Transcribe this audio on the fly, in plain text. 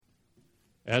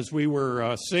As we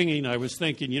were singing, I was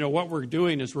thinking, what we're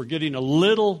doing is we're getting a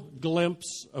little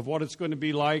glimpse of what it's going to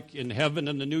be like in heaven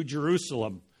in the New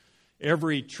Jerusalem.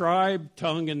 Every tribe,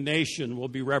 tongue, and nation will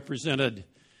be represented.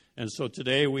 And so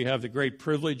today we have the great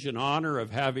privilege and honor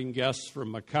of having guests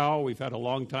from Macau. We've had a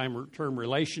long-term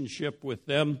relationship with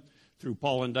them through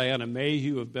Paul and Diana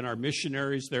Mayhew, who have been our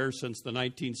missionaries there since the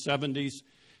 1970s.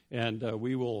 And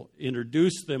we will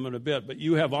introduce them in a bit. But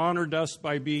you have honored us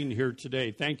by being here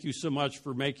today. Thank you so much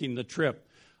for making the trip.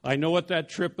 I know what that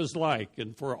trip is like.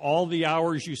 And for all the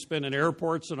hours you spend in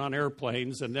airports and on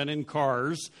airplanes and then in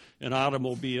cars and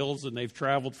automobiles, and they've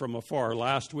traveled from afar.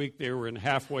 Last week they were in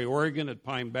Halfway, Oregon at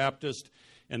Pine Baptist.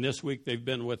 And this week they've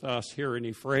been with us here in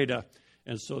Ephrata.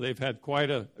 And so they've had quite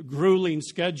a grueling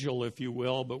schedule, if you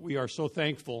will. But we are so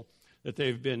thankful that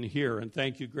they've been here. And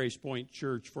thank you, Grace Point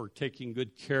Church, for taking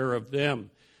good care of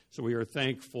them. So we are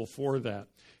thankful for that.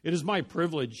 It is my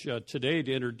privilege today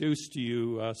to introduce to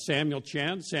you Samuel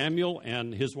Chan. Samuel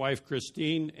and his wife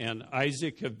Christine and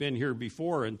Isaac have been here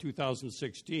before in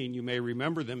 2016. You may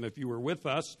remember them if you were with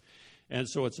us. And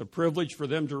so it's a privilege for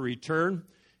them to return.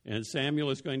 And Samuel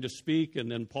is going to speak,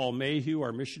 and then Paul Mayhew,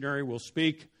 our missionary, will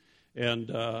speak. And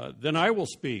then I will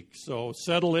speak. So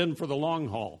settle in for the long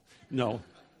haul. No.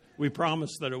 We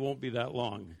promise that it won't be that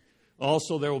long.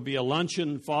 Also, there will be a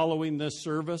luncheon following this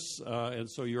service, and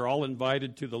so you're all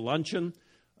invited to the luncheon.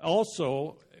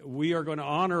 Also, we are going to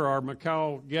honor our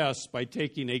Macau guests by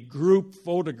taking a group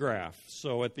photograph.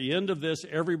 So at the end of this,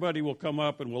 everybody will come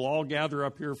up, and we'll all gather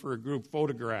up here for a group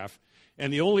photograph.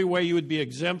 And the only way you would be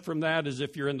exempt from that is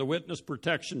if you're in the Witness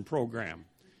Protection Program.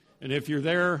 And if you're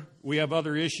there, we have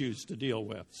other issues to deal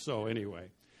with. So anyway.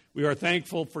 We are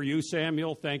thankful for you,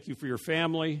 Samuel. Thank you for your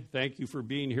family. Thank you for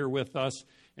being here with us.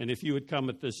 And if you would come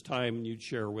at this time and you'd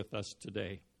share with us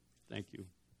today. Thank you.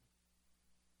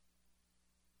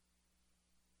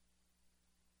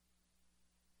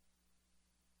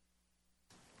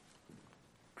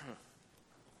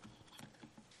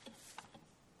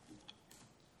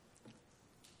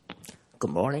 Good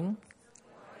morning.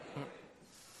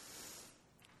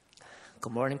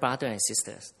 Good morning, brothers and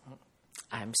sisters.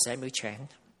 I'm Samuel Chan.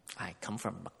 I come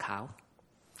from Macau.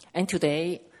 And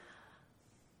today,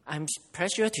 I'm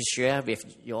pleased to share with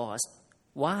you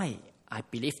why I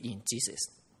believe in Jesus.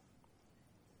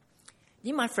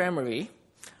 In my family,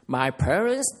 my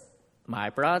parents, my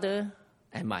brother,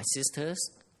 and my sisters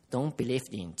don't believe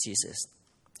in Jesus.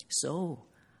 So,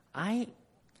 I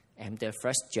am the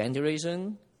first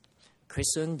generation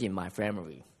Christian in my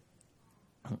family.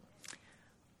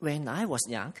 When I was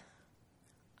young,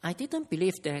 I didn't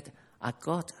believe that a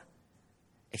God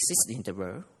exists in the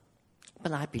world,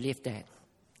 but I believe that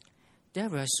there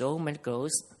were so many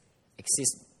gods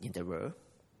exist in the world.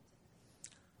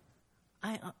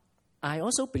 I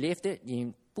also believed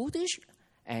in Buddhism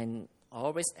and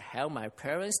always helped my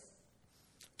parents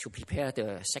to prepare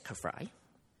the sacrifice.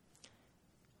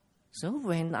 So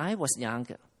when I was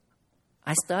younger,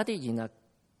 I studied in a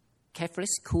Catholic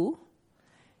school.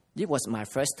 It was my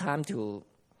first time to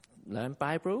learn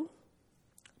Bible,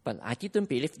 but I didn't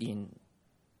believe in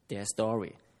their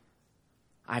story.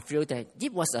 I feel that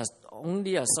it was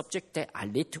only a subject that I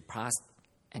need to pass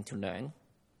and to learn.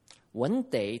 One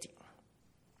day,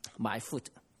 my foot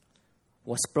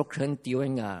was broken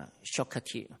during a soccer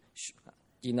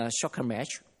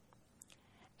match.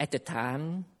 At the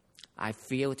time, I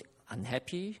felt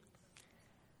unhappy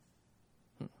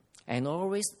and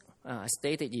always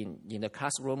stayed in the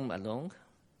classroom alone.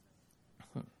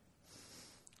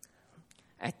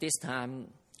 At this time,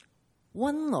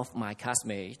 one of my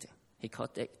classmates, he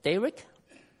called Derek,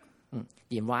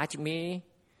 invited me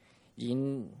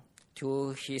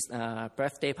to his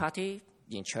birthday party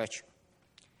in church.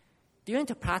 During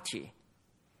the party,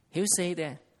 he said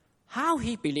that how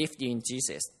he believed in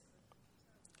Jesus.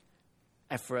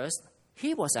 At first,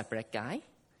 he was a black guy.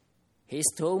 He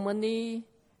stole money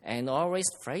and always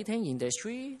fighting in the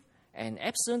street and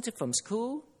absent from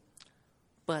school.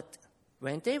 But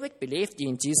when David believed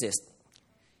in Jesus,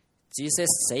 Jesus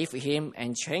saved him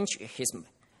and changed his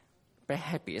bad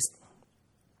habits.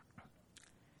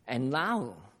 And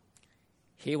now,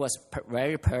 he was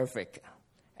very perfect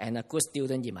and a good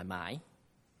student in my mind.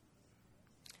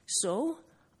 So,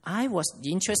 I was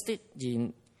interested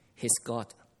in his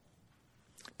God.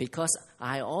 Because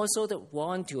I also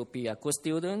want to be a good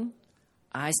student,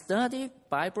 I studied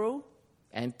Bible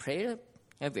and prayed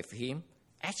with him.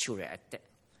 Actually,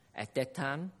 at that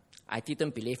time, I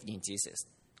didn't believe in Jesus.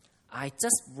 I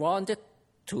just wanted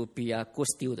to be a good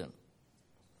student.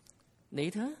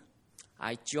 Later,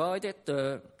 I joined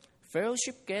the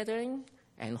fellowship gathering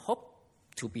and hoped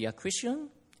to be a Christian,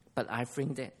 but I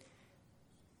think that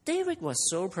David was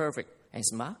so perfect and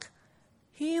smart.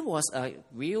 He was a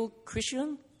real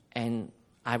Christian, and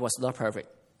I was not perfect.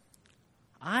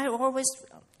 I always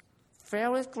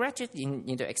failed gradually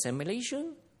in the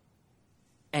examination,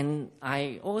 and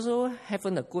I also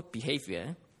haven't a good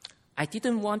behavior. I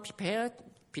didn't want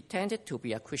pretended to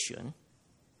be a Christian.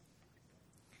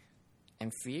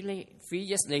 And 3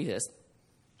 years later,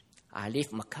 I leave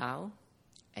Macau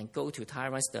and go to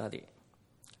Taiwan study.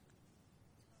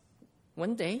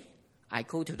 One day, I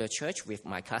go to the church with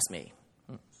my classmate.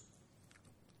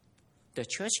 The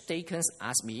church deacons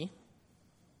asked me,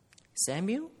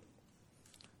 Samuel,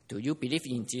 do you believe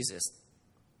in Jesus?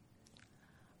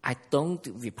 I don't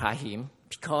reply him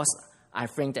because I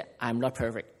think that I'm not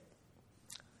perfect.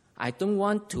 I don't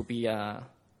want to be a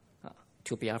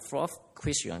false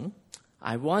Christian.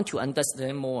 I want to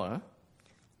understand more.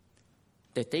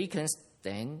 The deacons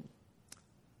then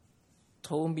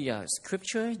told me a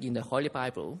scripture in the Holy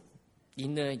Bible,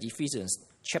 in the Ephesians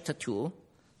chapter 2,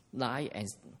 9 and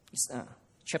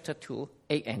chapter 2,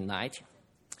 8 and 9.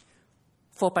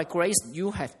 For by grace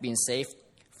you have been saved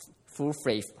through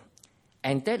faith,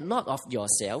 and that not of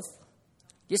yourself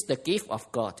is the gift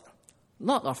of God,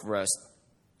 not of works,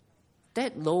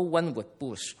 that no one would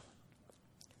boast.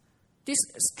 This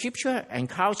scripture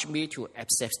encouraged me to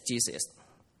accept Jesus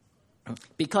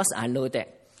because I know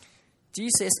that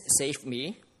Jesus saved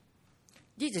me.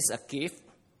 This is a gift.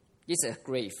 This is a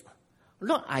grace.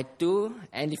 Not I do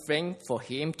anything for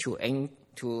him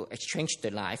to exchange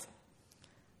the life.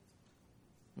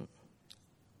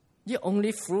 You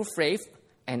only through faith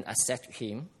and accept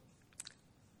him.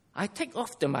 I take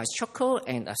off my shackle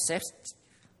and accept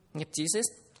Jesus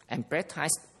and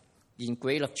baptized in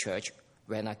Great Love Church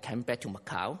when I came back to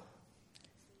Macau.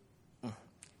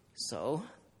 So,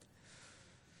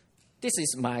 this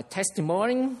is my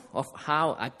testimony of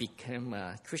how I became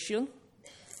a Christian.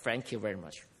 Thank you very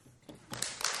much.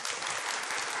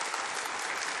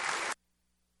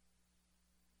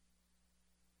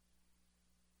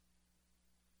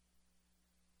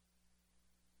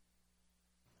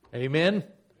 Amen?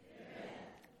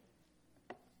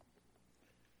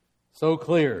 So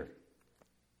clear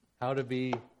how to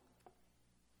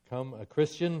become a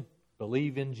Christian,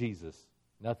 believe in Jesus,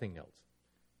 nothing else.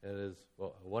 It is a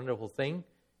wonderful thing,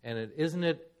 and isn't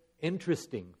it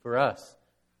interesting for us,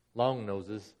 long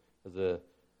noses, as the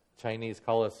Chinese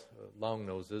call us long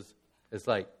noses, it's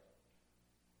like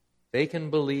they can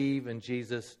believe in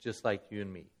Jesus just like you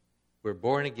and me. We're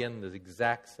born again the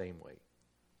exact same way.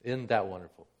 Isn't that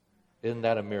wonderful? Isn't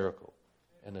that a miracle?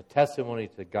 And a testimony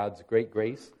to God's great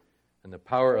grace and the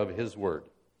power of His Word.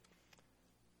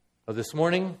 So this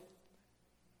morning,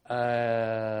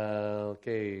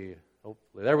 hopefully,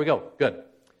 there we go. Good.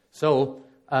 So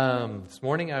this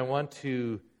morning I want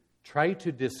to try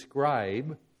to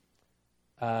describe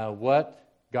what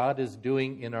God is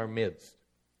doing in our midst.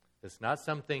 It's not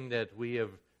something that we have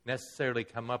necessarily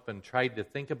come up and tried to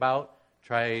think about.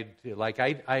 I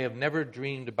have never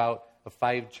dreamed about a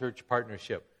 5-church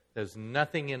partnership. There's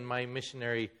nothing in my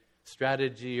missionary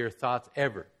strategy or thoughts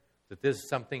ever that this is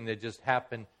something that just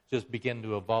happened, just began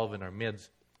to evolve in our midst,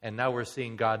 and now we're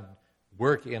seeing God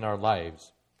work in our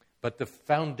lives. But the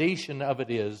foundation of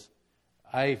it is,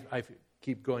 I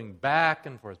keep going back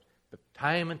and forth, but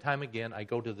time and time again I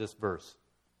go to this verse.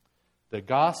 The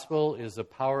gospel is the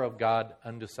power of God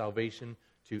unto salvation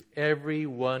to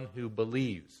everyone who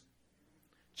believes,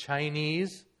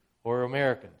 Chinese or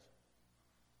Americans.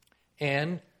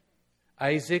 And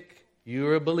Isaac,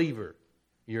 you're a believer.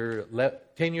 You're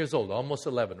 10 years old, almost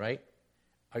 11, right?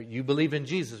 You believe in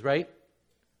Jesus, right?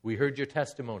 We heard your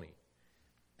testimony.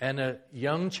 And a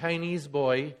young Chinese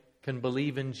boy can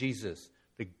believe in Jesus.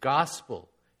 The gospel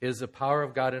is the power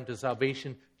of God unto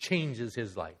salvation, changes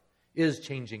his life, is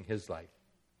changing his life.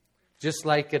 Just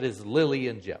like it is Lily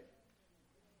and Jeff.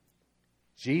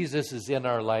 Jesus is in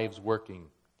our lives working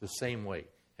the same way.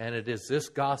 And it is this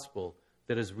gospel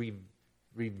that is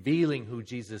revealing who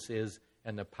Jesus is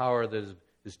and the power that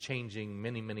is changing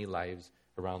many, many lives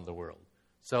around the world.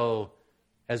 So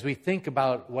as we think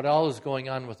about what all is going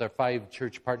on with our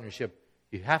 5-church partnership,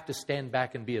 you have to stand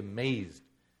back and be amazed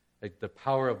at the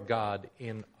power of God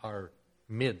in our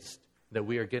midst, that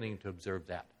we are getting to observe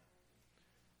that.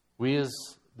 We as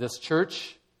this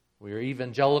church, we are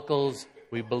evangelicals.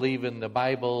 We believe in the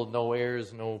Bible, no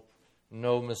errors, no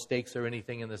mistakes or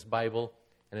anything in this Bible.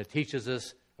 And it teaches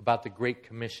us about the Great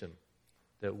Commission,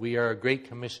 that we are a Great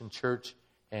Commission church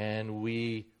and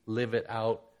we live it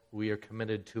out. We are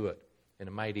committed to it in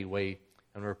a mighty way,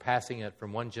 and we're passing it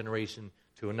from one generation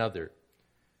to another.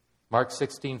 Mark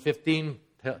 16:15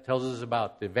 tells us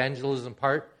about the evangelism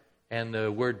part, and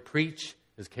the word preach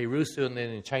is Keirusu, and then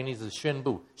in Chinese is 宣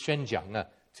布, 宣讲,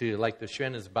 to like the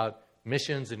宣 is about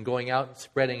missions and going out and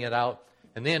spreading it out.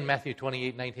 And then Matthew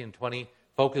 28, 19, and 20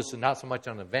 focuses not so much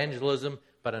on evangelism,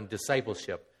 but on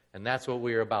discipleship. And that's what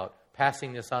we're about,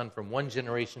 passing this on from one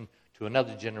generation to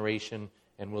another generation,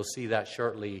 and we'll see that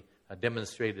shortly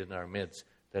demonstrated in our midst.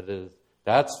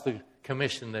 That's the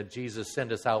commission that Jesus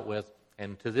sent us out with,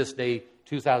 and to this day,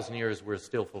 2,000 years, we're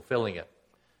still fulfilling it.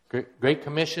 Great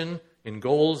Commission, in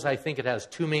goals, I think it has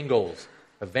two main goals,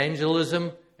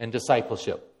 evangelism and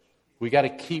discipleship. We got to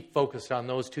keep focused on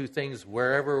those two things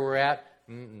wherever we're at,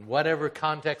 whatever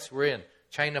context we're in.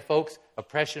 China folks,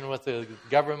 oppression with the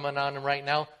government on them right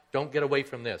now, don't get away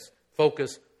from this.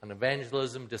 Focus on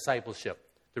evangelism, discipleship.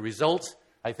 The results,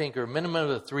 I think, are a minimum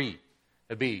of three.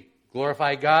 It'd be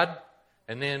glorify God,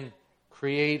 and then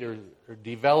create or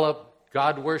develop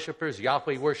God worshipers,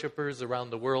 Yahweh worshipers around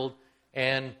the world,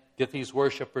 and get these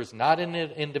worshipers not in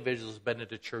individuals, but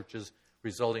into churches,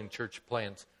 resulting church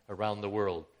plants around the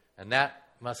world. And that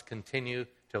must continue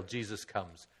till Jesus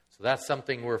comes. So that's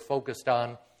something we're focused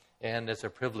on, and it's a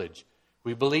privilege.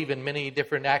 We believe in many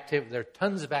different activities. There are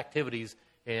tons of activities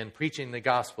in preaching the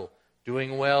gospel.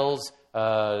 Doing wells,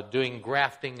 doing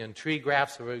grafting and tree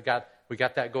grafts. So we got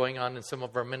that going on in some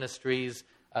of our ministries.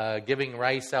 Giving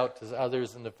rice out to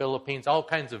others in the Philippines. All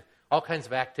kinds of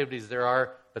activities there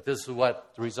are. But this is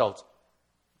what the results: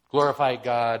 glorify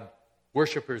God,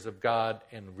 worshipers of God,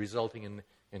 and resulting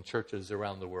in churches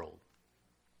around the world.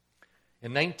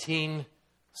 In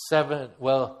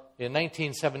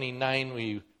 1979,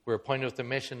 we were appointed with the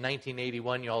mission.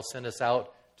 1981, you all sent us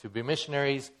out to be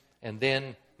missionaries. And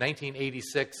then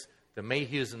 1986, the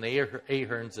Mayhews and the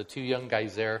Aherns, the two young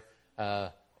guys there,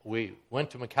 we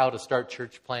went to Macau to start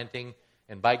church planting.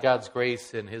 And by God's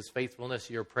grace and His faithfulness,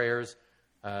 your prayers,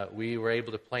 we were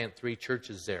able to plant 3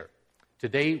 churches there.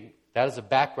 Today, that is a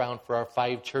background for our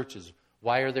 5 churches.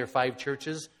 Why are there 5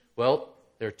 churches? Well,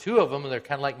 there are 2 of them, and they're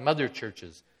kind of like mother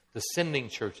churches, the sending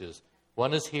churches.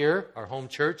 One is here, our home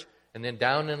church, and then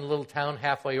down in a little town,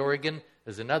 Halfway, Oregon,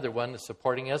 is another one that's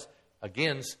supporting us,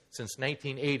 again, since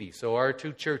 1980. So our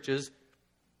 2 churches,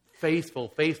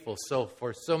 faithful. So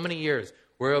for so many years,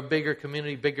 we're a bigger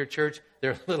community, bigger church.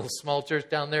 They're a little small church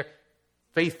down there.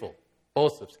 Faithful,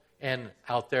 both of us. And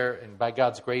out there, and by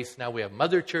God's grace, now we have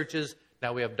mother churches,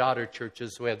 now we have daughter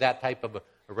churches, so we have that type of a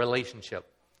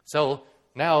relationship. So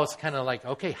now it's kind of like,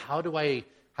 okay, how do we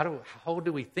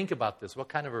think about this? What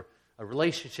kind of a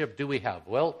relationship do we have?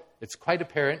 Well, it's quite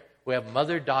apparent. We have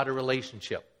mother-daughter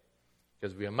relationship.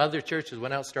 Because we have mother churches,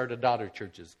 went out and started daughter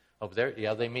churches over there.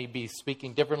 Yeah, they may be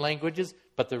speaking different languages,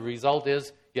 but the result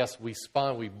is, yes, we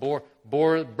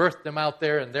birthed them out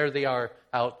there, and there they are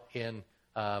out in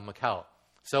Macau.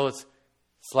 So it's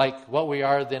like what we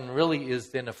are then really is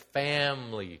then a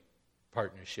family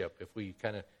partnership, if we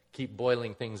kind of keep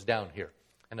boiling things down here.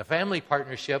 And a family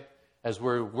partnership, as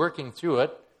we're working through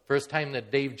it, first time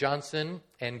that Dave Johnson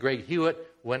and Greg Hewitt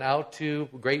went out to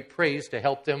Great Praise to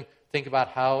help them think about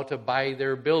how to buy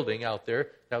their building out there.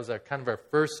 That was kind of our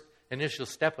first initial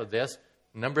step of this.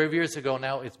 A number of years ago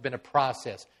now, it's been a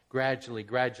process, gradually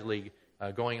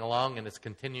going along, and it's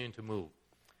continuing to move.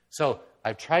 So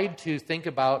I've tried to think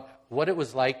about what it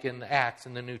was like in Acts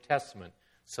in the New Testament.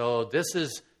 So this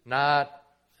is not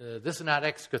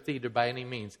ex cathedra by any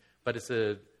means, but it's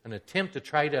an attempt to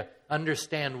try to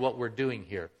understand what we're doing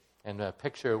here and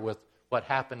picture with what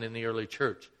happened in the early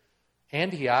church.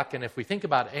 Antioch, and if we think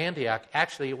about Antioch,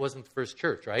 actually it wasn't the first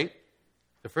church, right?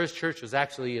 The first church was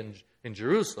actually in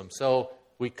Jerusalem. So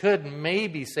we could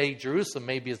maybe say Jerusalem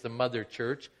maybe is the mother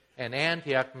church, and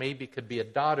Antioch maybe could be a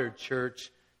daughter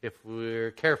church if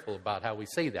we're careful about how we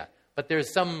say that. But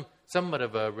there's somewhat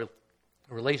of a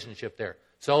relationship there.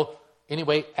 So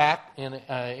anyway,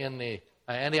 in the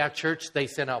Antioch church, they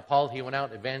sent out Paul. He went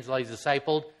out, evangelized,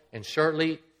 discipled, and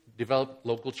shortly developed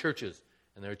local churches.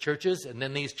 And there are churches, and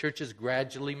then these churches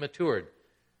gradually matured.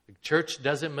 The church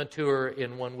doesn't mature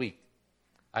in 1 week.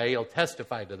 I'll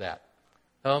testify to that.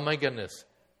 Oh my goodness.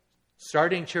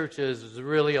 Starting churches is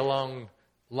really a long,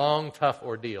 tough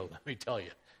ordeal, let me tell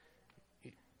you.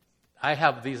 I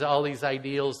have all these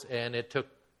ideals, and it took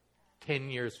 10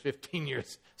 years, 15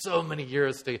 years, so many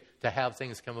years to have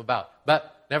things come about.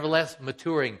 But nevertheless,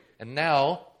 maturing. And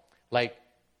now, like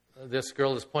this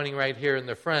girl is pointing right here in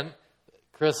the front,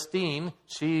 Christine,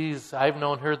 I've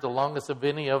known her the longest of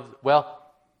any of, you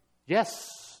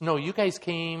guys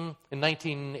came in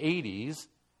 1980s.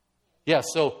 Yes,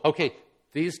 so, okay,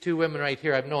 these 2 women right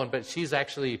here I've known, but she's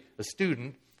actually a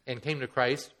student and came to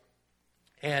Christ.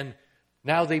 And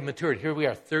now they matured. Here we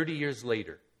are 30 years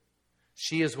later.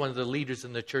 She is one of the leaders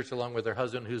in the church along with her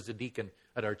husband, who's the deacon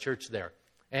at our church there.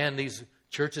 And these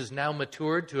Church is now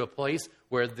matured to a place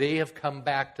where they have come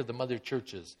back to the mother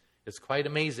churches. It's quite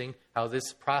amazing how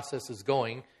this process is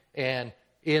going. And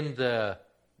in the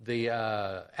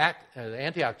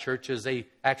Antioch churches, they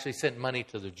actually sent money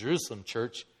to the Jerusalem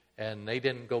church, and they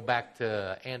didn't go back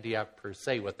to Antioch per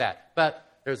se with that. But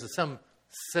there's some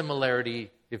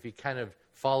similarity if you kind of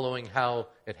following how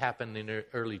it happened in the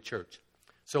early church.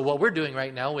 So what we're doing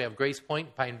right now, we have Grace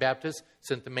Point, Pine Baptist,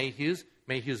 sent the Mayhews.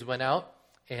 Mayhews went out,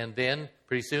 and then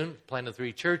pretty soon planted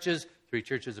 3 churches. 3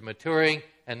 churches are maturing,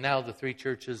 and now the 3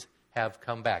 churches have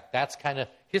come back. That's kind of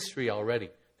history already.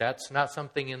 That's not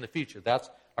something in the future. That's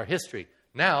our history.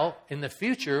 Now, in the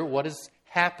future, what is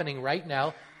happening right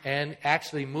now and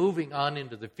actually moving on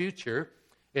into the future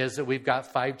is that we've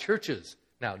got 5 churches.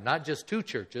 Now, not just 2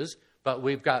 churches, but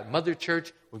we've got mother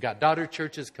church, we've got daughter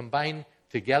churches combined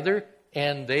together,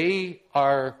 and they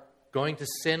are going to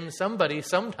send somebody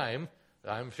sometime.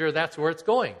 I'm sure that's where it's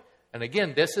going. And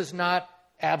again, this is not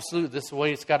absolute. This is the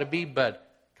way it's got to be,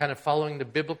 but kind of following the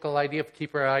biblical idea of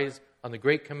keep our eyes on the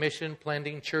Great Commission,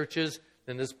 planting churches,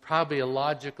 then there's probably a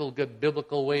logical, good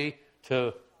biblical way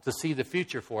to see the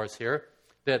future for us here,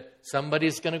 that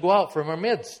somebody's going to go out from our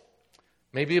midst.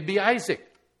 Maybe it'll be Isaac.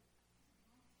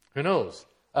 Who knows?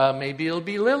 Maybe it'll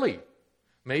be Lily.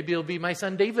 Maybe it'll be my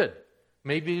son David.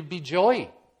 Maybe it'll be Joy.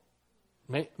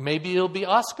 Maybe it'll be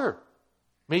Oscar.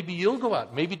 Maybe you'll go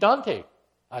out. Maybe Dante.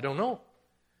 I don't know.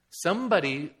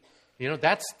 Somebody,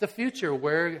 that's the future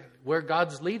where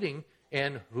God's leading,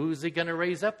 and who's he going to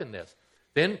raise up in this?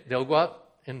 Then they'll go out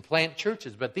and plant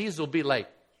churches, but these will be like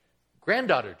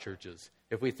granddaughter churches.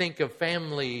 If we think of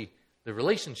family, the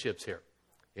relationships here.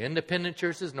 Independent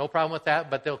churches, no problem with that,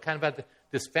 but they'll kind of have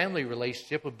this family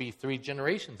relationship would be 3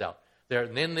 generations out there.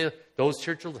 And then those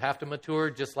churches will have to mature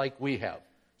just like we have.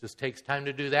 Just takes time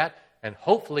to do that. And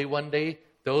hopefully one day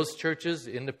those churches,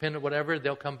 independent, whatever,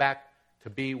 they'll come back to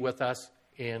be with us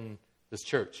in this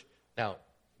church. Now,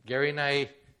 Gary and I,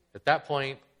 at that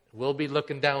point, will be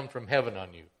looking down from heaven on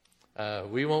you.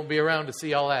 We won't be around to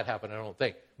see all that happen, I don't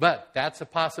think. But that's a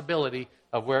possibility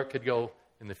of where it could go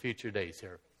in the future days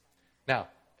here. Now,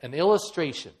 an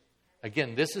illustration.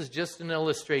 Again, this is just an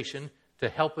illustration to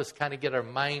help us kind of get our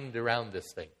mind around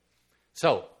this thing.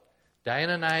 So,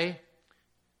 Diana and I,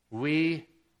 we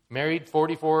married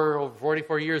over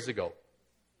 44 years ago.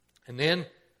 And then,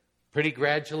 pretty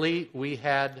gradually, we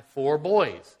had 4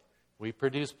 boys. We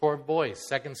produced 4 boys,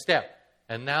 second step.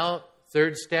 And now,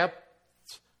 third step,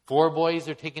 4 boys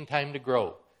are taking time to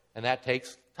grow. And that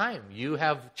takes time. You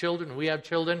have children, we have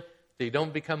children. They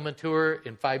don't become mature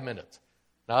in 5 minutes.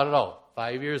 Not at all.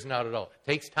 5 years, not at all. It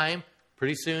takes time.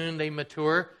 Pretty soon they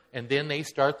mature, and then they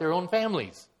start their own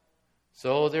families.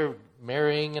 So they're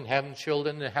marrying and having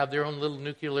children and have their own little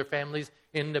nuclear families,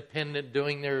 independent,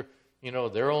 doing their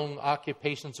own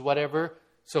occupations, whatever.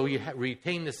 So you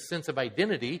retain this sense of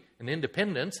identity and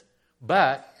independence,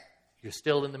 but you're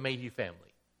still in the Mayhew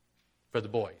family for the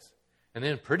boys. And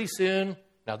then pretty soon,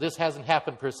 now this hasn't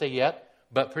happened per se yet,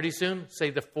 but pretty soon, say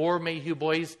the 4 Mayhew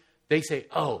boys, they say,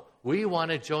 oh, we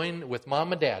want to join with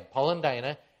Mom and Dad, Paul and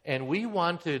Diana, and we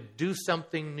want to do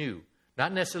something new.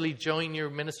 Not necessarily join your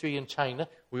ministry in China.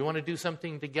 We want to do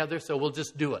something together, so we'll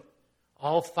just do it.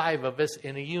 All 5 of us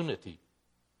in a unity,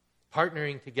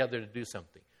 partnering together to do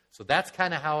something. So that's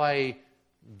kind of how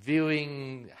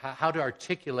how to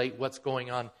articulate what's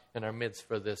going on in our midst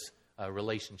for this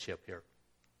relationship here.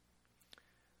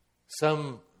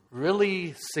 Some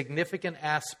really significant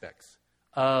aspects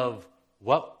of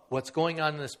what's going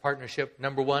on in this partnership.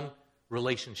 Number 1,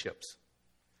 relationships.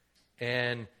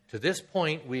 And to this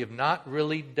point, we have not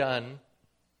really done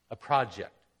a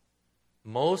project.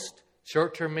 Most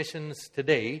short-term missions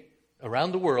today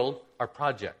around the world are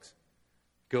projects.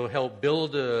 Go help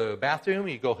build a bathroom,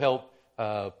 you go help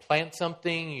plant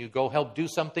something, you go help do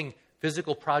something,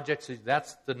 physical projects.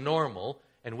 That's the normal,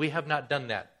 and we have not done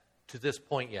that to this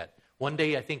point yet. One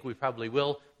day I think we probably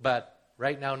will, but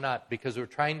right now not, because we're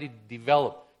trying to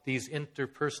develop these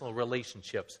interpersonal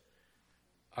relationships.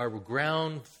 Our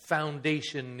ground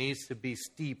foundation needs to be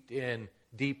steeped in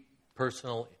deep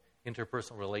interpersonal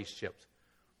relationships.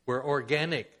 We're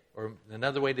organic, or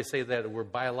another way to say that, we're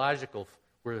biological.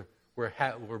 We're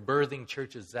birthing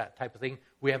churches, that type of thing.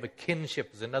 We have a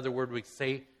kinship, is another word we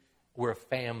say. We're a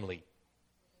family.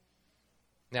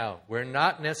 Now, we're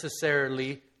not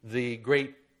necessarily the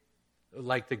Grace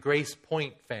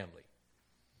Point family,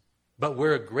 but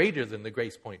we're greater than the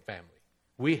Grace Point family.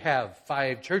 We have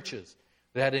 5 churches.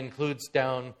 That includes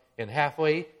down in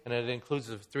Halfway, and it includes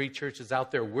the 3 churches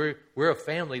out there. We're a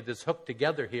family that's hooked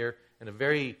together here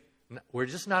in we're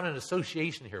just not an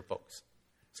association here, folks.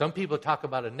 Some people talk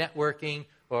about a networking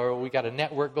or we got a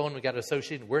network going, we got an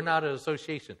association. We're not an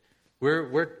association.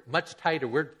 We're much tighter.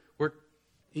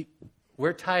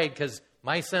 We're tied because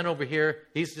my son over here,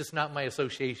 he's just not my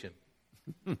association.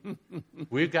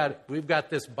 We've got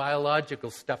this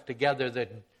biological stuff together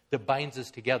that binds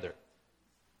us together.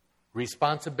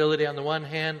 Responsibility on the one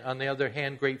hand, on the other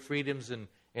hand, great freedoms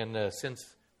and the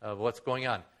sense of what's going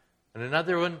on. And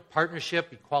another one,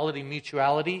 partnership, equality,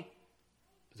 mutuality.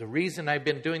 The reason I've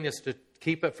been doing this to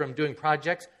keep it from doing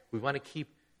projects, we want to keep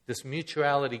this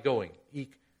mutuality going,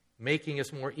 making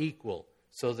us more equal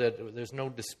so that there's no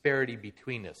disparity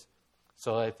between us.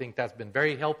 So I think that's been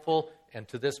very helpful, and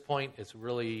to this point, it's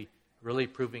really, really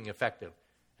proving effective.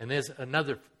 And there's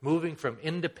another, moving from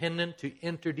independent to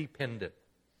interdependent.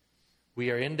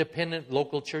 We are independent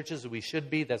local churches, we should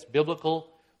be, that's biblical,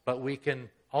 but we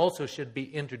also should be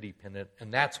interdependent,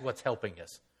 and that's what's helping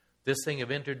us. This thing of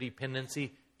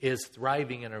interdependency is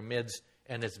thriving in our midst,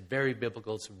 and it's very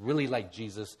biblical. It's really like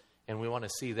Jesus, and we want to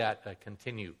see that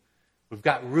continue. We've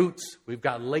got roots, we've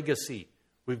got legacy,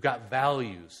 we've got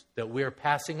values that we're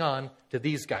passing on to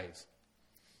these guys.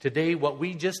 Today, what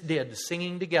we just did,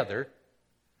 singing together,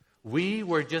 we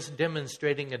were just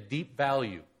demonstrating a deep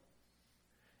value.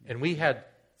 And we had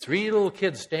 3 little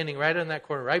kids standing right in that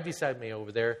corner, right beside me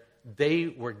over there. They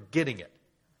were getting it.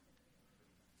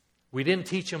 We didn't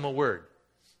teach them a word,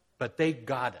 but they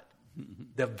got it.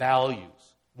 The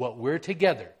values, what we're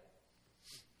together.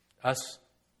 Us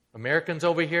Americans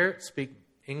over here speak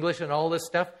English and all this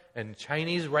stuff, and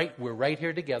Chinese, we're right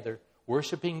here together,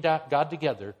 worshiping God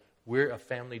together. We're a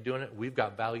family doing it. We've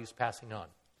got values passing on.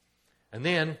 And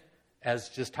then, as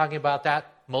just talking about that,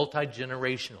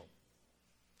 multi-generational.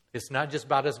 It's not just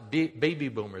about us baby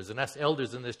boomers and us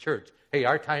elders in this church. Hey,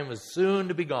 our time is soon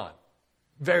to be gone.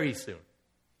 Very soon.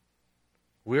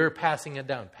 We're passing it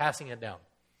down.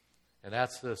 And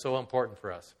that's so important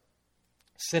for us.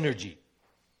 Synergy.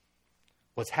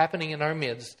 What's happening in our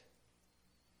midst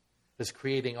is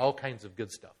creating all kinds of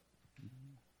good stuff.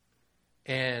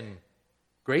 And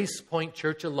Grace Point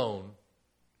Church alone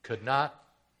could not,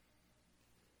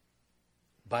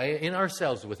 in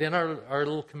ourselves, within our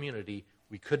little community,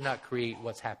 we could not create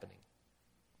what's happening.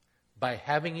 By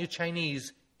having you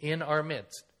Chinese in our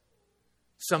midst,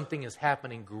 something is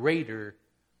happening greater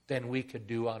than we could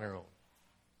do on our own.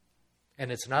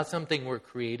 And it's not something we're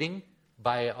creating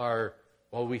by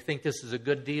we think this is a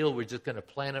good deal, we're just going to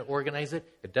plan it, organize it.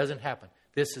 It doesn't happen.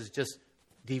 This is just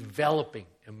developing,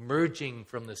 emerging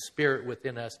from the Spirit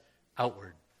within us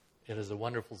outward. It is a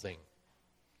wonderful thing.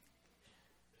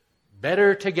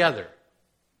 Better together.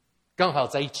 更好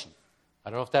在一起. I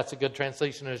don't know if that's a good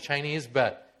translation of Chinese,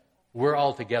 but we're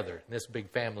all together in this big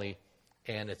family,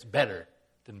 and it's better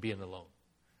than being alone.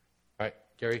 All right,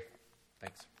 Gary,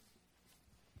 thanks.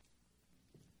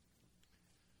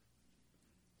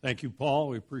 Thank you, Paul.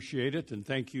 We appreciate it. And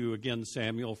thank you again,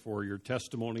 Samuel, for your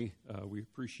testimony. We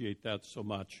appreciate that so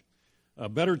much.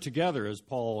 Better together, as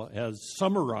Paul has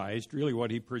summarized really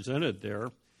what he presented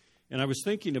there. And I was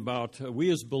thinking about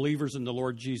we as believers in the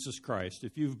Lord Jesus Christ.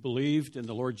 If you've believed in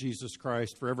the Lord Jesus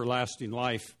Christ for everlasting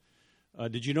life,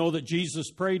 did you know that Jesus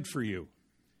prayed for you?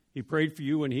 He prayed for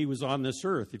you when he was on this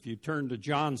earth. If you turn to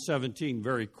John 17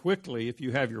 very quickly, if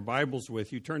you have your Bibles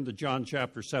with you, turn to John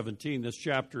chapter 17. This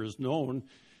chapter is known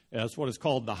as what is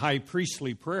called the high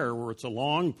priestly prayer, where it's a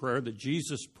long prayer that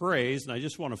Jesus prays. And I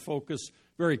just want to focus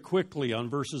very quickly on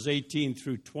verses 18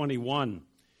 through 21.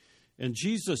 And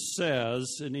Jesus says,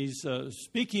 and he's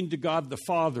speaking to God the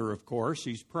Father, of course,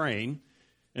 he's praying,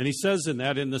 and he says in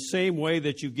that, in the same way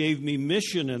that you gave me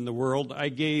mission in the world, I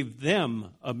gave them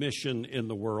a mission in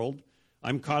the world.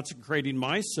 I'm consecrating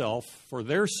myself for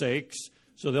their sakes,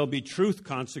 so there'll be truth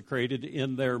consecrated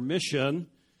in their mission.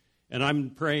 And I'm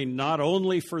praying not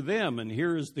only for them, and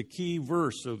here is the key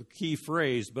verse or the key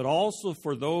phrase, but also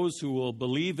for those who will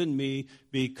believe in me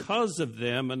because of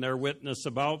them and their witness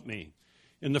about me.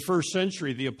 In the first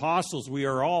century, the apostles, we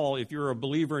are all, if you're a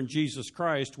believer in Jesus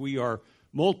Christ, we are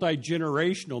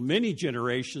multi-generational, many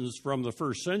generations from the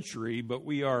first century, but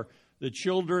we are the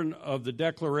children of the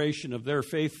declaration of their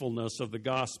faithfulness of the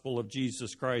gospel of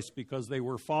Jesus Christ because they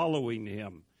were following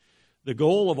him. The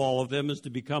goal of all of them is to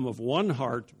become of one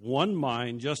heart, one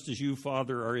mind, just as you,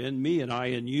 Father, are in me and I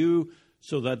in you,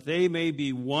 so that they may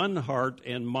be one heart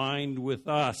and mind with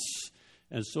us.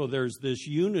 And so there's this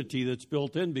unity that's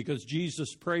built in because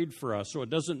Jesus prayed for us. So it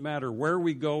doesn't matter where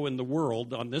we go in the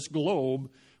world, on this globe,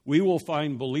 we will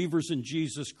find believers in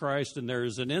Jesus Christ, and there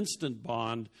is an instant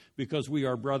bond because we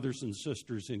are brothers and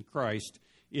sisters in Christ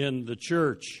in the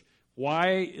church.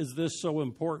 Why is this so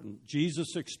important?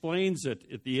 Jesus explains it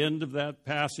at the end of that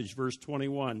passage, verse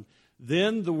 21.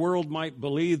 then the world might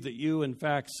believe that you, in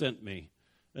fact, sent me.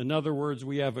 In other words,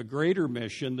 we have a greater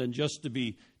mission than just to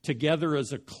be together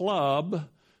as a club,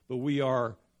 but we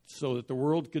are so that the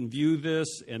world can view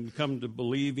this and come to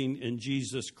believing in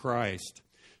Jesus Christ.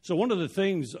 So one of the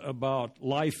things about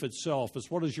life itself is,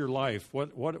 what is your life?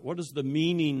 What is the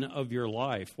meaning of your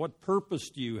life? What purpose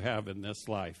do you have in this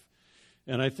life?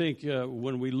 And I think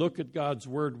when we look at God's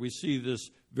Word, we see this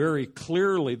very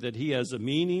clearly, that He has a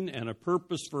meaning and a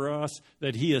purpose for us,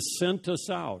 that He has sent us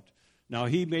out. Now,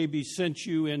 He maybe sent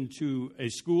you into a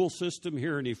school system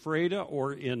here in Ephrata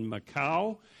or in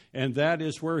Macau, and that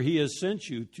is where He has sent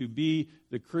you, to be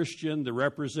the Christian, the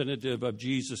representative of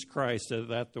Jesus Christ, so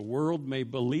that the world may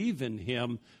believe in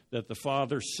Him, that the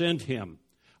Father sent Him.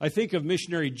 I think of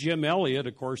missionary Jim Elliot,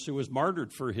 of course, who was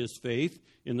martyred for his faith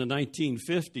in the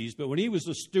 1950s. But when he was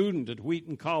a student at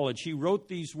Wheaton College, he wrote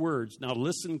these words. Now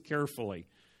listen carefully.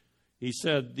 He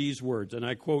said these words, and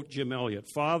I quote Jim Elliot,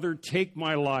 "Father, take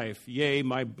my life, yea,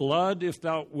 my blood, if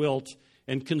thou wilt,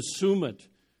 and consume it.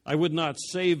 I would not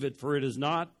save it, for it is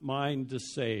not mine to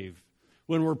save."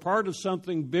 When we're part of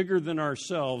something bigger than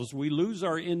ourselves, we lose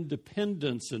our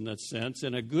independence in that sense,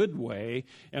 in a good way,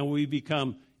 and we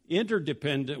become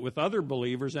interdependent with other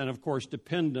believers and, of course,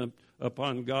 dependent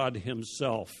upon God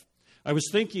Himself. I was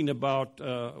thinking about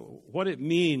what it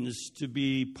means to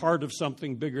be part of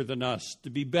something bigger than us, to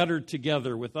be better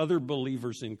together with other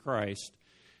believers in Christ.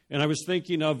 And I was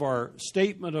thinking of our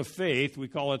statement of faith. We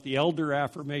call it the Elder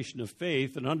Affirmation of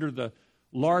Faith. And under the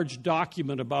large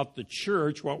document about the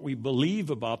church, what we believe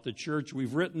about the church,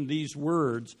 we've written these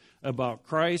words about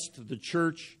Christ, the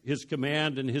church, His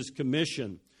command, and His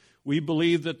commission. We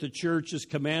believe that the church is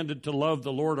commanded to love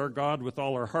the Lord our God with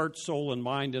all our heart, soul, and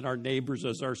mind, and our neighbors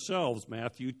as ourselves,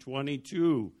 Matthew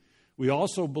 22. We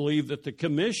also believe that the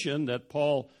commission that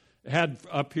Paul had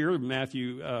up here,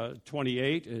 Matthew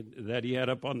 28, that he had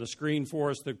up on the screen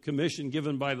for us, the commission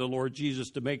given by the Lord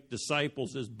Jesus to make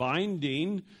disciples, is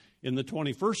binding in the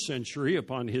 21st century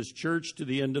upon His church to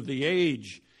the end of the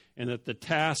age, and that the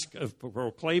task of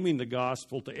proclaiming the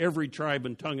gospel to every tribe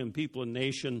and tongue and people and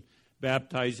nation,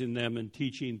 baptizing them and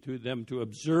teaching them to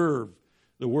observe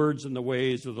the words and the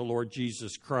ways of the Lord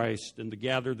Jesus Christ, and to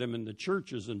gather them in the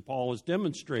churches. And Paul has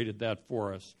demonstrated that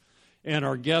for us. And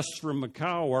our guests from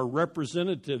Macau are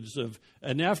representatives of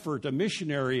an effort, a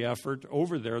missionary effort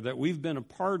over there that we've been a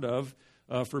part of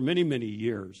for many, many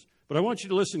years. But I want you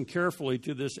to listen carefully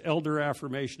to this Elder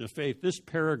Affirmation of Faith. This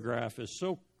paragraph is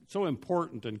so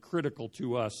important and critical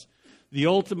to us. The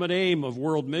ultimate aim of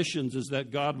world missions is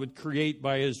that God would create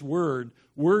by His Word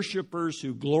worshipers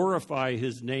who glorify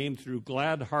His name through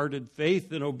glad-hearted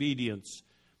faith and obedience.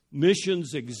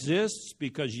 Missions exists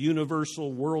because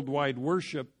universal worldwide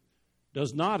worship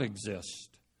does not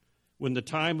exist. When the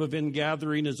time of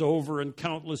ingathering is over and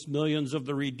countless millions of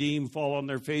the redeemed fall on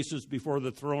their faces before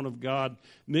the throne of God,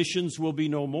 missions will be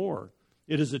no more.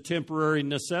 It is a temporary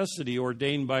necessity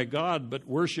ordained by God, but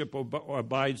worship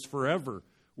abides forever.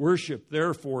 Worship,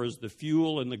 therefore, is the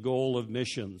fuel and the goal of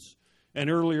missions. And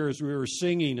earlier, as we were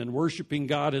singing and worshiping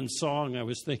God in song, I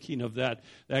was thinking of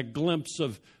that glimpse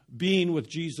of being with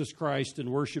Jesus Christ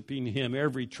and worshiping Him,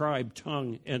 every tribe,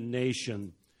 tongue, and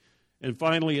nation. And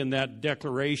finally, in that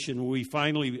declaration, we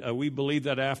believe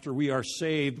that after we are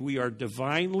saved, we are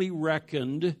divinely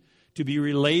reckoned to be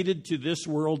related to this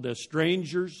world as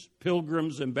strangers,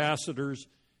 pilgrims, ambassadors,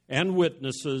 and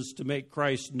witnesses to make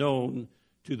Christ known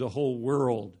to the whole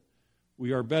world.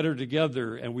 We are better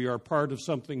together, and we are part of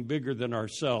something bigger than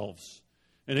ourselves.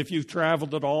 And if you've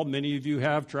traveled at all, many of you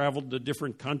have traveled to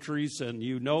different countries, and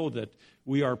you know that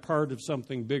we are part of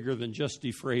something bigger than just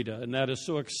Ephrata. And that is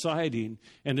so exciting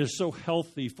and is so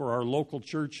healthy for our local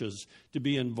churches to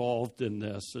be involved in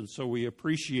this. And so we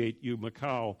appreciate you,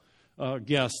 Macau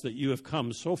guests, that you have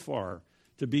come so far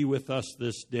to be with us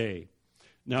this day.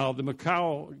 Now, the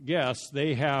Macau guests,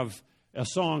 they have a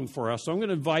song for us. So I'm going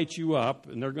to invite you up,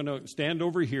 and they're going to stand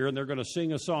over here, and they're going to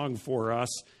sing a song for us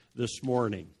this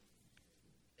morning.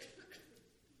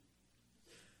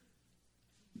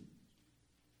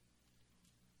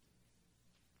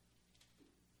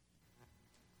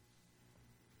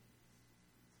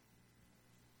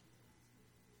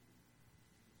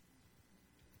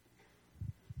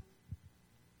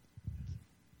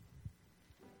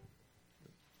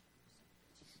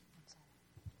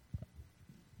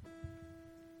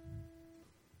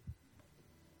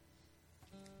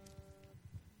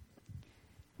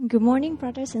 Good morning,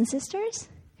 brothers and sisters.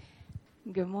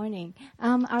 Good morning.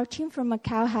 Our team from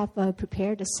Macau have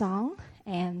prepared a song,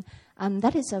 and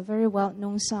that is a very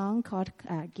well-known song called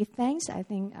Give Thanks. I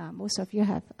think most of you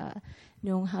have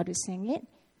known how to sing it.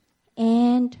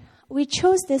 And we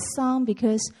chose this song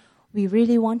because we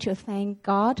really want to thank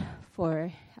God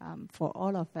for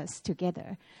all of us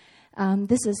together.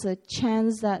 This is a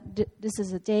chance that this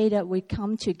is a day that we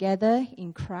come together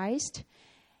in Christ.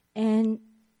 And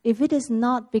if it is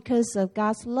not because of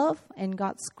God's love and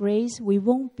God's grace, we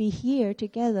won't be here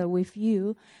together with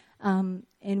you, and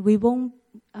we won't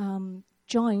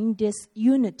join this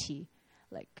unity,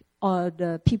 like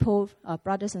the people,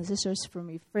 brothers and sisters from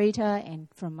Ephrata and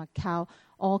from Macau,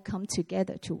 all come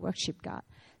together to worship God.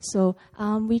 So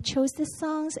we chose these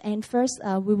songs, and first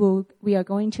we are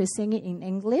going to sing it in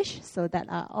English so that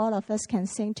all of us can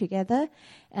sing together,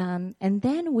 and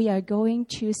then we are going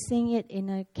to sing it in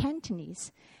a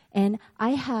Cantonese. And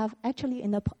I have actually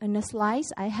in the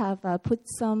slides I have put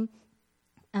some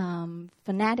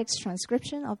phonetics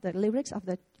transcription of the lyrics of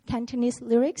the Cantonese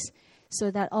lyrics, so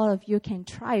that all of you can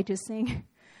try to sing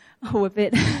with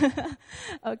it.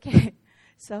 Okay,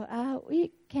 so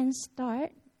we can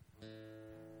start.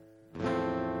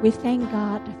 We thank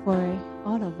God for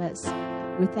all of us.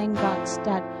 We thank God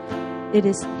that it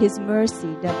is His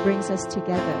mercy that brings us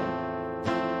together.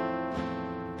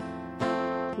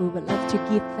 We would love to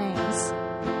give thanks.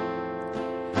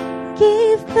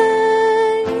 Give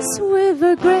thanks with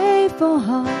a grateful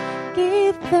heart.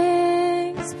 Give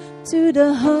thanks to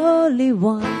the Holy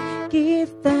One. Give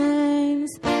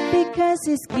thanks because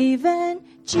He's given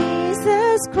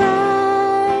Jesus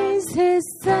Christ, His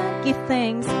Son. Give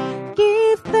thanks.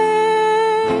 Give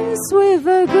thanks with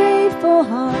a grateful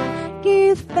heart.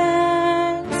 Give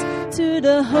thanks to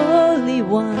the Holy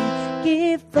One.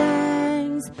 Give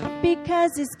thanks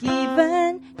because He's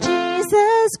given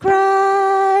Jesus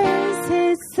Christ,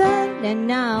 His Son. And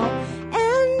now,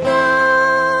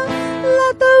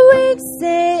 let the weak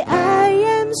say, I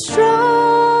am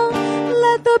strong.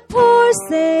 Let the poor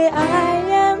say, I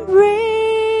am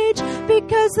rich,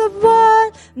 because of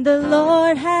what the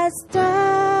Lord has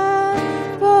done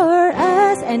for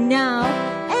us. And now,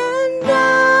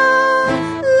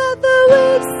 let the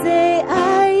weak say,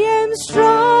 I am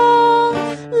strong.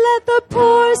 Let the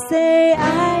poor say,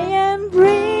 I am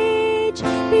rich,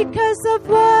 because of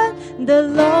what the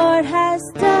Lord has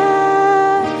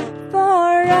done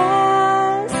for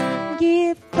us.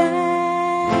 Give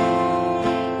thanks.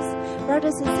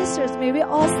 Brothers and sisters, may we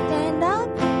all stand up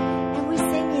and we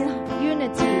sing in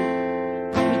unity.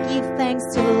 We give thanks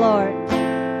to the Lord.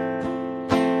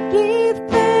 Give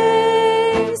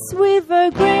thanks with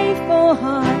a grateful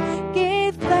heart.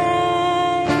 Give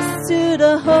thanks to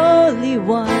the Holy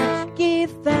One.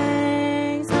 Give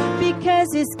thanks because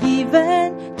He's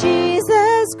given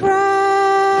Jesus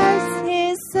Christ,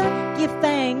 His Son. Give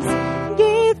thanks.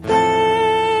 Give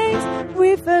thanks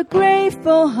with a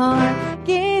grateful heart.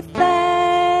 Give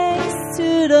thanks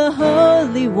to the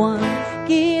Holy One.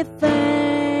 Give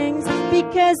thanks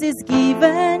because He's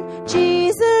given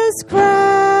Jesus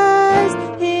Christ,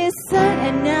 His Son.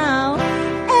 And now,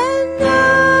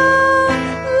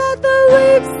 let the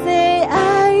weak say,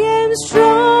 I am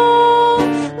strong.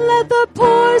 Let the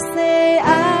poor say,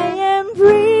 I am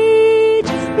rich,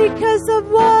 because of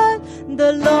what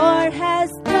the Lord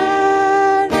has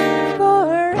done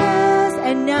for us.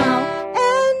 And now,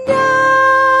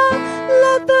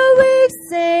 let the weak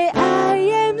say, I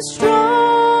am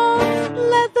strong.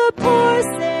 Let the poor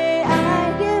say,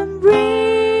 I am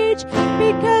rich,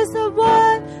 because of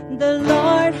what the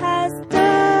Lord has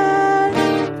done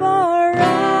for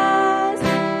us.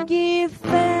 Give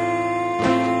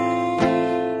thanks.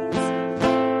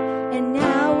 And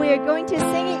now we are going to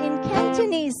sing it in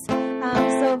Cantonese.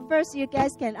 So first you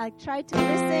guys can try to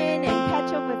listen and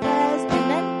catch up with us,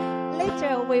 and then later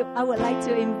I would like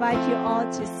to invite you all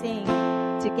to sing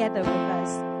together with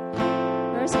us.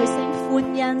 First we sing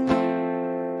歡欣。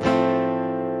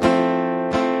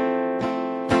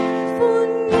歡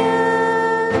欣，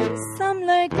心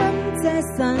裏感謝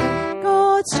神，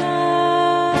歌唱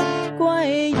歸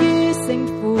於聖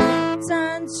父，讚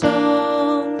頌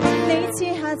你賜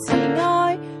下慈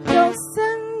愛，獨生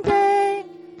的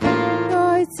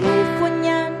愛子。歡欣，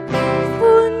歡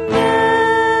欣，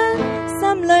心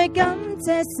裏感謝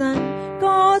神，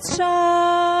歌唱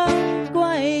歸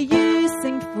於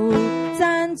聖父，讚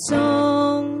頌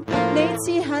你賜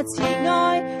下慈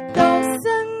愛，獨生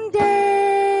的。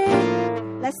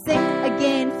Let's sing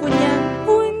again， 歡欣，歡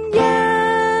欣，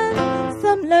心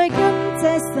裏感謝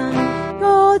神，歌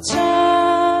唱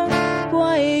歸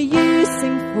於聖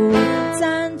父，讚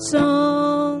頌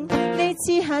你賜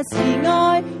下慈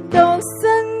愛，獨生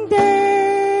的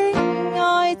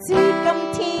愛子。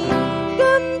今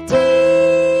天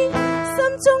心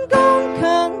中剛強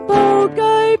無懼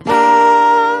怕，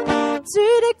主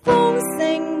的豐盛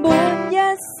滿一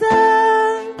生。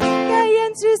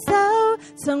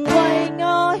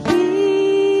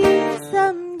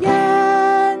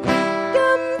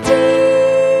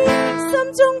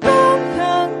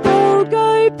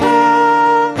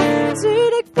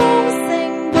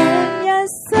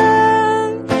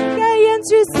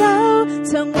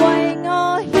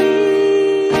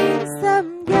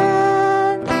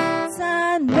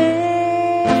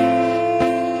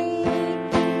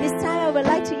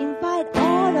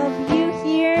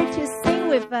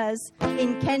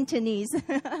Cantonese.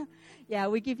 Yeah,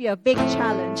 we give you a big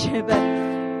challenge, but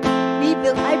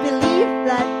I believe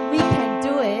that we can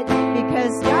do it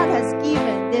because God has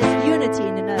given this unity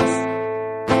in us.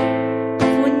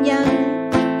 歡欣，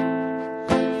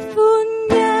歡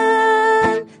欣，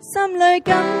心裏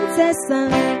感謝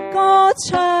神，歌唱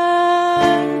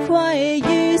歸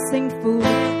於聖父，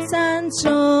讚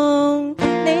頌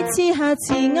你賜下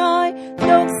慈愛，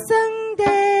獨生的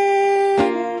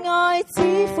愛子，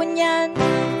歡欣，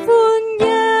歡欣，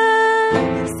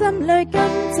心裏感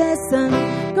謝神，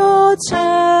歌唱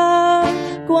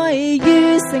歸於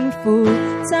聖父，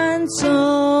讚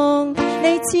頌你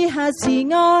賜下慈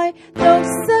愛，獨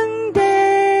生的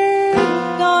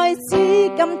愛子，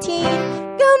今天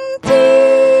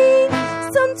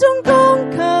心中剛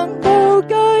強無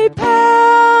懼怕，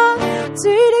主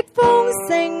的豐盛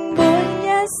滿一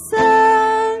生，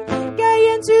皆因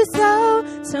主手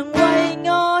曾為我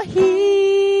獻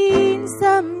心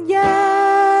恩。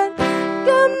今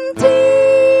天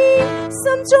心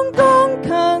中剛強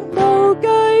無懼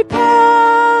怕，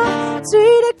主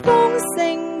的豐盛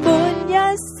滿一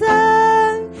生，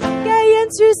皆因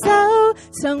主手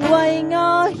曾為我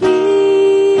獻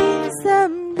心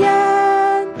恩。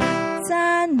讚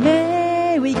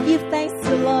美 We give thanks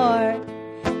to Lord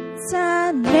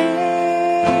讚美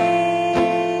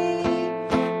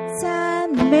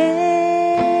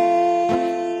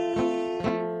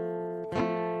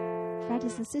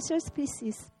Brothers and sisters,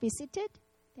 please be seated.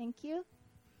 Thank you.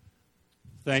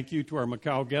 Thank you to our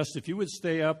Macau guests. If you would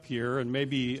stay up here and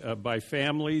maybe by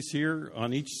families here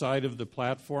on each side of the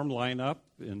platform line up.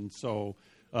 And so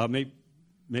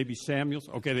maybe Samuel's.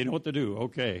 Okay, they know what to do.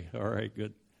 Okay, all right,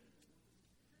 good.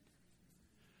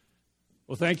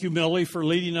 Well, thank you, Millie, for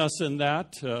leading us in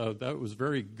that. That was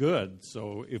very good.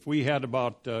 So if we had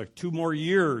about 2 more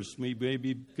years, we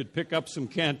maybe could pick up some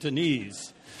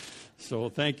Cantonese. So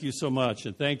thank you so much,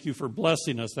 and thank you for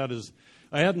blessing us.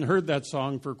 I hadn't heard that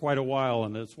song for quite a while,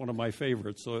 and it's one of my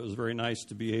favorites, so it was very nice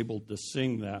to be able to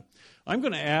sing that. I'm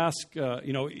going to ask,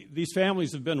 these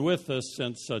families have been with us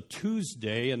since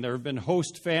Tuesday, and there have been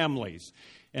host families.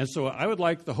 And so I would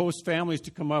like the host families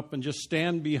to come up and just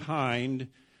stand behind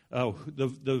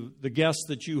the guests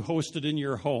that you hosted in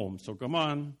your home. So come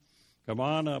on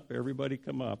up, everybody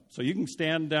come up. So you can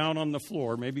stand down on the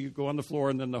floor. Maybe you go on the floor,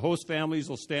 and then the host families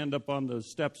will stand up on the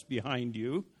steps behind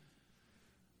you.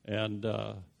 And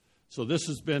so this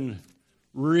has been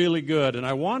really good. And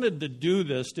I wanted to do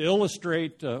this to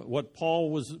illustrate what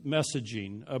Paul was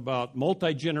messaging about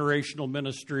multi-generational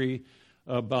ministry,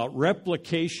 about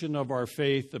replication of our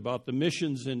faith, about the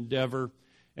missions endeavor,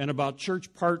 and about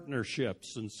church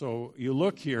partnerships. And so you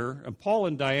look here, and Paul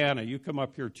and Diana, you come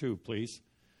up here too, please.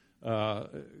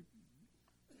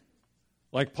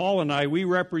 Like Paul and I, we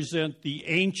represent the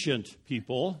ancient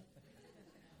people.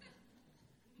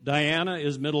 Diana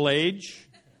is middle age.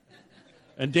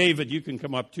 And David, you can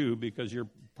come up too because you're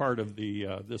part of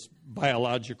this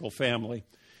biological family.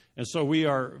 And so we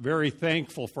are very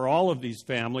thankful for all of these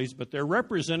families, but they're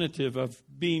representative of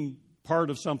being part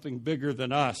of something bigger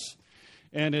than us.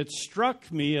 And it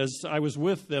struck me as I was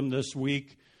with them this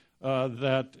week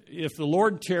that if the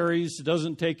Lord tarries,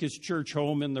 doesn't take his church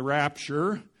home in the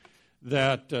rapture,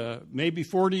 that maybe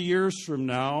 40 years from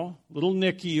now, little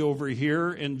Nikki over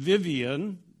here and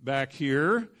Vivian back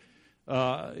here,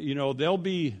 they'll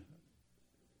be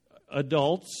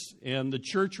adults and the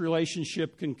church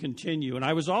relationship can continue. And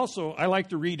I like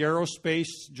to read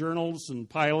aerospace journals and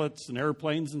pilots and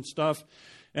airplanes and stuff.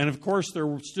 And, of course,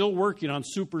 they're still working on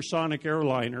supersonic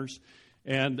airliners.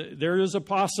 And there is a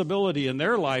possibility in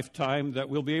their lifetime that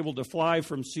we'll be able to fly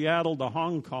from Seattle to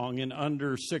Hong Kong in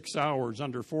under 6 hours,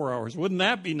 under 4 hours. Wouldn't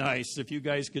that be nice if you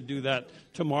guys could do that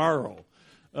tomorrow?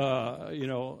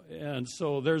 And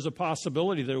so there's a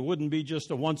possibility that it wouldn't be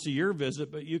just a once-a-year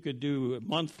visit, but you could do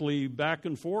monthly back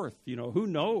and forth. Who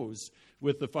knows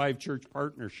with the 5-church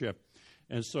partnership.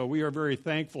 And so we are very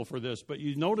thankful for this. But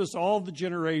you notice all the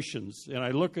generations, and I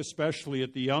look especially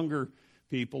at the younger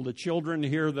people, the children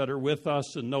here that are with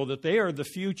us, and know that they are the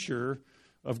future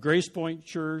of Grace Point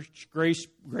Church, Great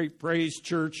Praise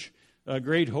Church,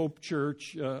 Great Hope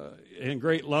Church, and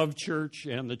Great Love Church,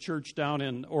 and the church down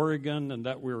in Oregon, and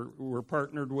that we're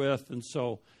partnered with. And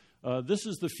so this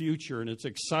is the future, and it's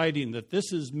exciting that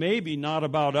this is maybe not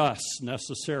about us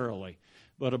necessarily,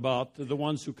 but about the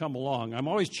ones who come along. I'm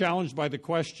always challenged by the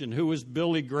question, who was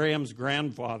Billy Graham's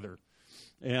grandfather?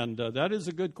 And that is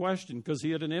a good question because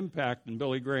he had an impact in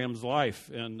Billy Graham's life.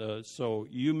 And so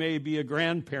you may be a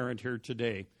grandparent here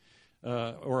today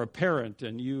or a parent,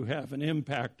 and you have an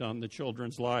impact on the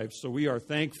children's lives. So we are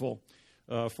thankful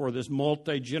for this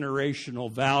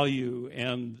multi-generational value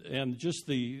and just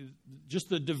the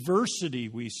diversity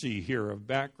we see here of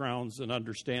backgrounds and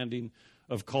understanding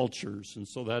of cultures, and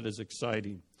so that is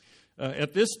exciting.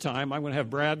 At this time, I'm going to have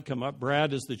Brad come up.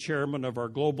 Brad is the chairman of our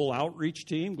Global Outreach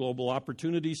team, Global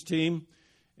Opportunities team,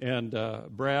 and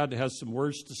Brad has some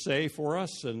words to say for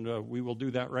us, and we will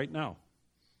do that right now.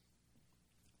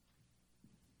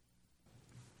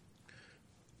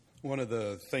 One of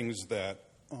the things that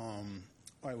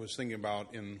I was thinking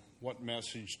about in what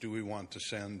message do we want to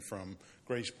send from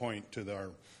Grace Point to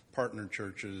our partner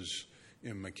churches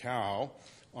in Macau,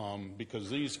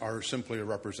 because these are simply a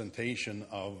representation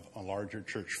of a larger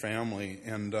church family.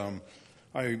 And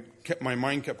my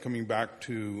mind kept coming back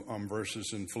to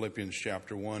verses in Philippians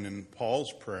chapter 1 in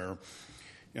Paul's prayer.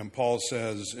 And Paul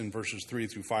says in verses 3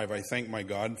 through 5, I thank my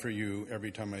God for you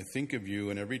every time I think of you,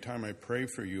 and every time I pray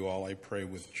for you all, I pray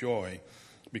with joy,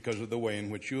 because of the way in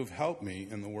which you have helped me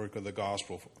in the work of the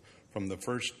gospel from the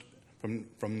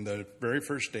very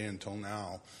first day until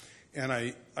now. And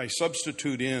I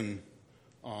substitute in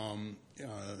some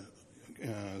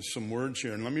words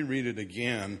here, and let me read it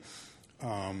again.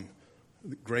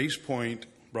 Grace Point,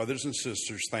 brothers and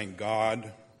sisters, thank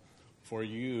God for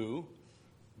you,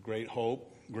 great hope,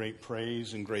 great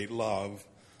praise, and great love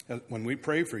when we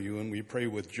pray for you, and we pray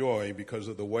with joy because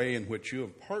of the way in which you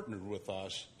have partnered with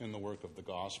us in the work of the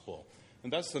gospel.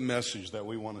 And that's the message that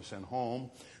we want to send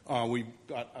home. We've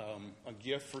got a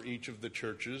gift for each of the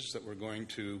churches that we're going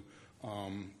to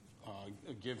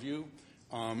give you.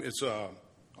 I'll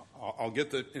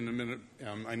get that in a minute.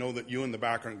 I know that you in the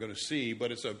back aren't going to see,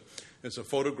 but it's a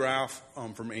photograph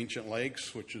from Ancient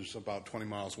Lakes, which is about 20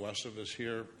 miles west of us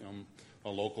here. A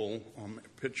local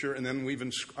picture, and then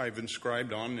I've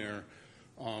inscribed on there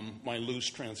my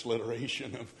loose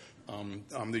transliteration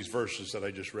of these verses that I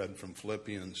just read from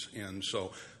Philippians, and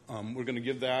so we're going to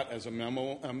give that as a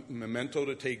memento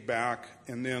to take back,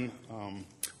 and then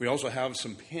we also have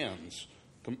some pens,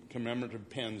 commemorative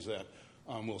pens that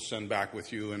we'll send back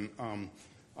with you, and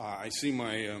I see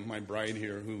my bride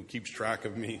here who keeps track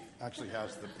of me actually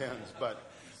has the pens,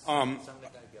 but.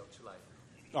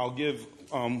 I'll give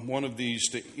one of these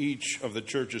to each of the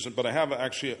churches, but I have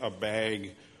actually a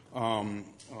bag or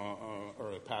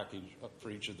a package for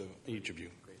each of you.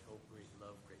 Great hope, great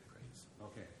love, great praise.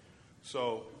 Okay.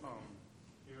 So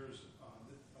here's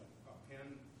a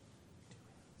pen,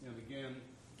 and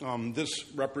again, this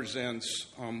represents.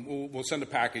 We'll send a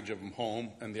package of them home,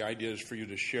 and the idea is for you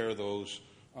to share those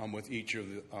with each of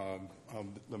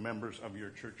the members of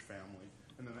your church family,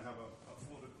 and then I have a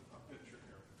picture here.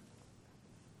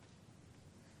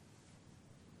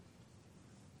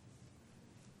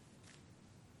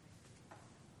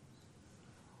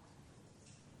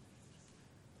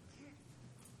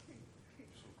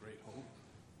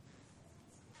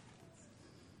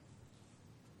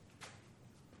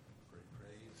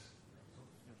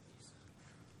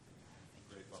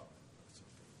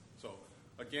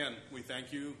 Again, we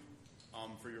thank you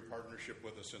for your partnership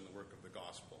with us in the work of the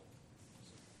gospel.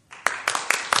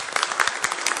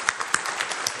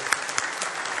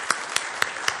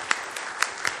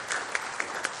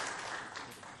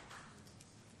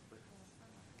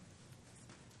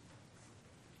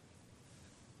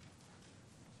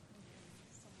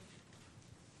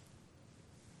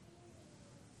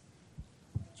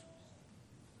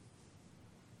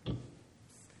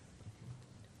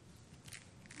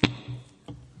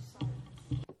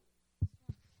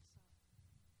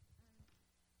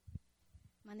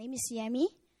 My name is Yemi.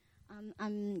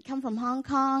 I come from Hong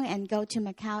Kong and go to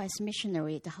Macau as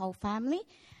missionary, the whole family.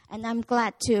 And I'm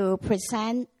glad to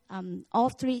present all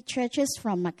three churches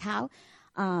from Macau,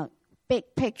 big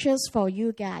pictures for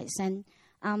you guys. And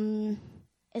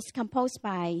it's composed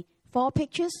by 4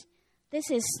 pictures. This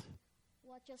is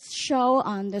what just show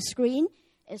on the screen.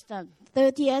 It's the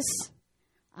 30th,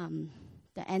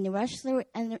 the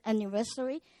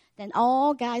anniversary. Then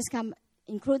all guys come,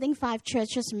 including 5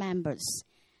 churches members.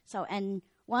 So, and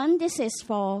one, this is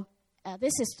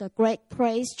the Great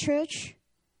Praise Church,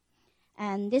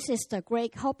 and this is the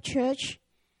Great Hope Church,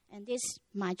 and this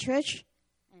my church,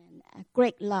 and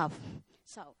Great Love.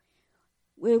 So,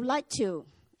 we would like to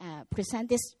present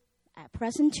this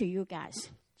present to you guys.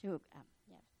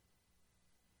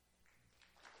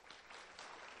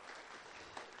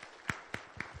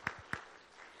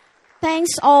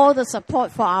 Thanks all the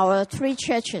support for our 3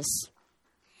 churches,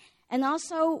 and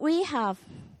also we have.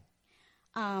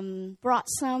 Brought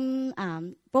some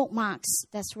bookmarks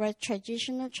that's very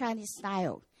traditional Chinese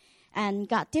style and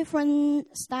got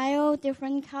different style,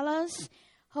 different colors.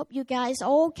 Hope you guys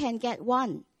all can get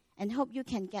one and hope you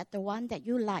can get the one that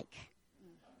you like.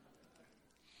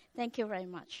 Thank you very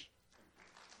much.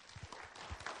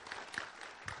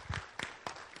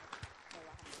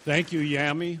 Thank you,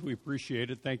 Yami. We appreciate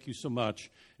it. Thank you so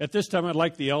much. At this time, I'd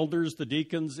like the elders, the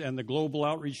deacons, and the global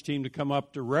outreach team to come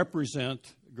up to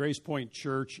represent Grace Point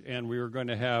Church, and we are going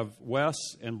to have Wes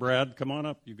and Brad. Come on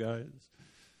up, you guys.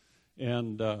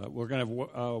 And we're going to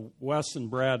have Wes and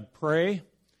Brad pray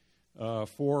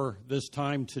for this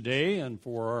time today and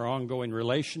for our ongoing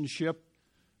relationship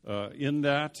in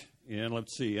that. And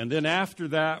let's see. And then after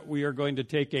that, we are going to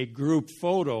take a group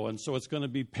photo. And so it's going to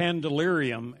be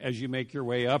Pandalarium as you make your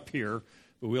way up here.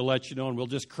 But we'll let you know, and we'll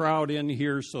just crowd in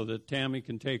here so that Tammy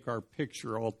can take our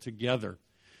picture all together.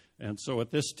 And so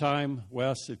at this time,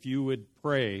 Wes, if you would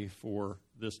pray for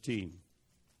this team.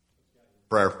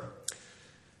 Prayer.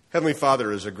 Heavenly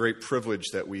Father, it is a great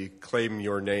privilege that we claim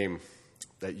your name,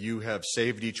 that you have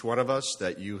saved each one of us,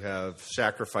 that you have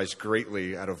sacrificed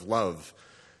greatly out of love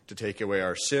to take away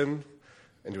our sin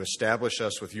and to establish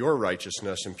us with your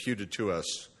righteousness imputed to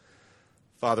us.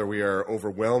 Father, we are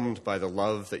overwhelmed by the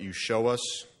love that you show us.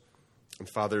 And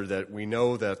Father, that we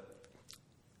know that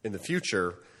in the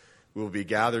future we will be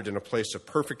gathered in a place of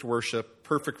perfect worship,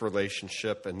 perfect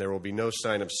relationship, and there will be no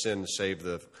sign of sin save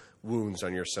the wounds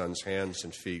on your Son's hands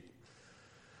and feet.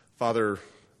 Father,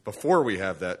 before we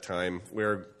have that time, we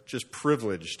are just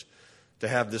privileged to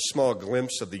have this small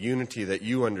glimpse of the unity that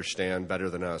you understand better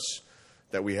than us,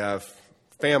 that we have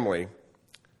family,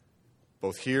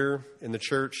 both here in the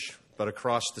church, but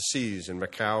across the seas in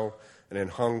Macau and in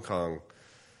Hong Kong.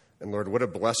 And Lord, what a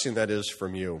blessing that is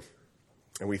from you.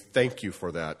 And we thank you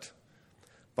for that.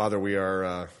 Father,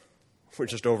 we're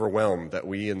just overwhelmed that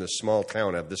we in this small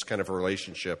town have this kind of a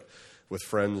relationship with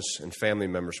friends and family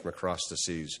members from across the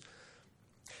seas.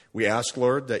 We ask,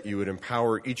 Lord, that you would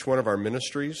empower each one of our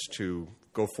ministries to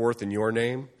go forth in your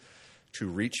name, to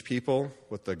reach people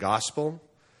with the gospel,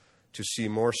 to see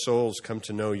more souls come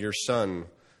to know your Son,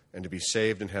 and to be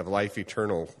saved and have life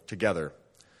eternal together.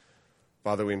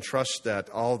 Father, we entrust that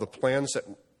all the plans that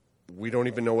we don't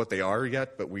even know what they are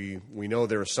yet, but we know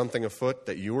there is something afoot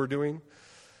that you are doing,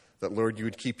 that, Lord, you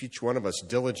would keep each one of us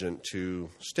diligent to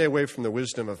stay away from the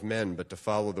wisdom of men, but to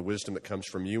follow the wisdom that comes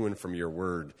from you and from your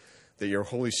word, that your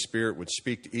Holy Spirit would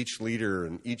speak to each leader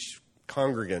and each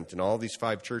congregant in all these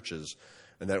 5 churches,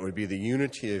 and that it would be the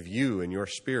unity of you and your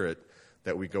Spirit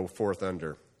that we go forth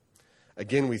under.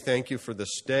 Again, we thank you for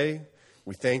this day.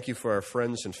 We thank you for our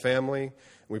friends and family.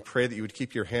 We pray that you would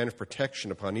keep your hand of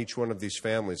protection upon each one of these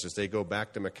families as they go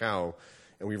back to Macau.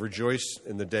 And we rejoice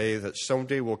in the day that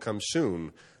someday will come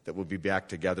soon that we'll be back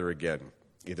together again,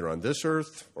 either on this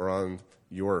earth or on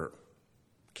your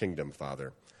kingdom,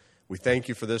 Father. We thank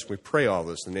you for this. We pray all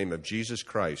this in the name of Jesus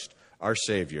Christ, our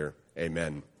Savior.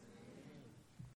 Amen.